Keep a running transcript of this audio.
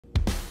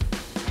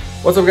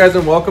What's up guys,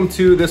 and welcome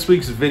to this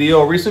week's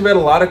video. Recently we've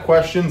had a lot of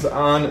questions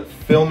on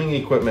filming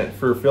equipment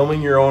for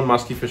filming your own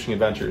musky fishing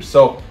adventures.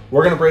 So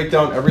we're gonna break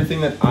down everything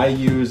that I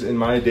use in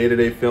my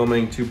day-to-day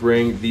filming to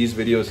bring these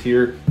videos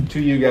here to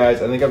you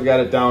guys. I think I've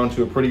got it down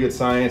to a pretty good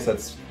science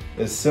that's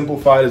as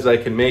simplified as I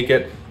can make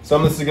it.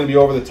 Some of this is gonna be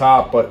over the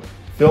top, but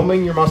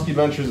filming your musky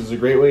adventures is a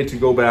great way to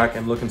go back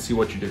and look and see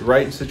what you did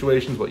right in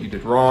situations, what you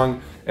did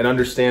wrong, and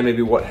understand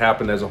maybe what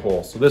happened as a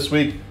whole. So this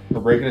week,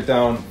 we're breaking it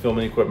down,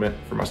 filming equipment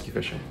for musky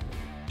fishing.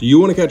 Do you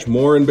want to catch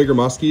more and bigger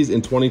muskies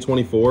in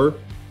 2024?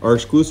 Our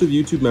exclusive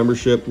YouTube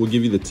membership will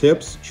give you the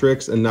tips,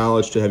 tricks, and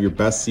knowledge to have your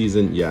best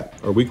season yet.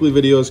 Our weekly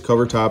videos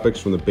cover topics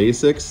from the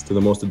basics to the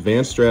most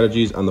advanced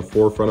strategies on the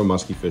forefront of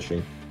musky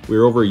fishing. We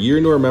are over a year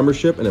into our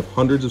membership and have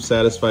hundreds of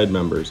satisfied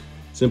members.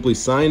 Simply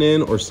sign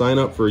in or sign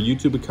up for a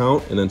YouTube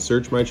account and then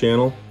search my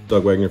channel,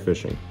 Doug Wagner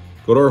Fishing.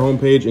 Go to our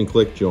homepage and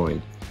click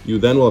join. You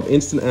then will have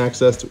instant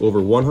access to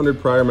over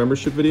 100 prior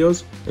membership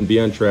videos and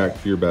be on track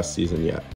for your best season yet.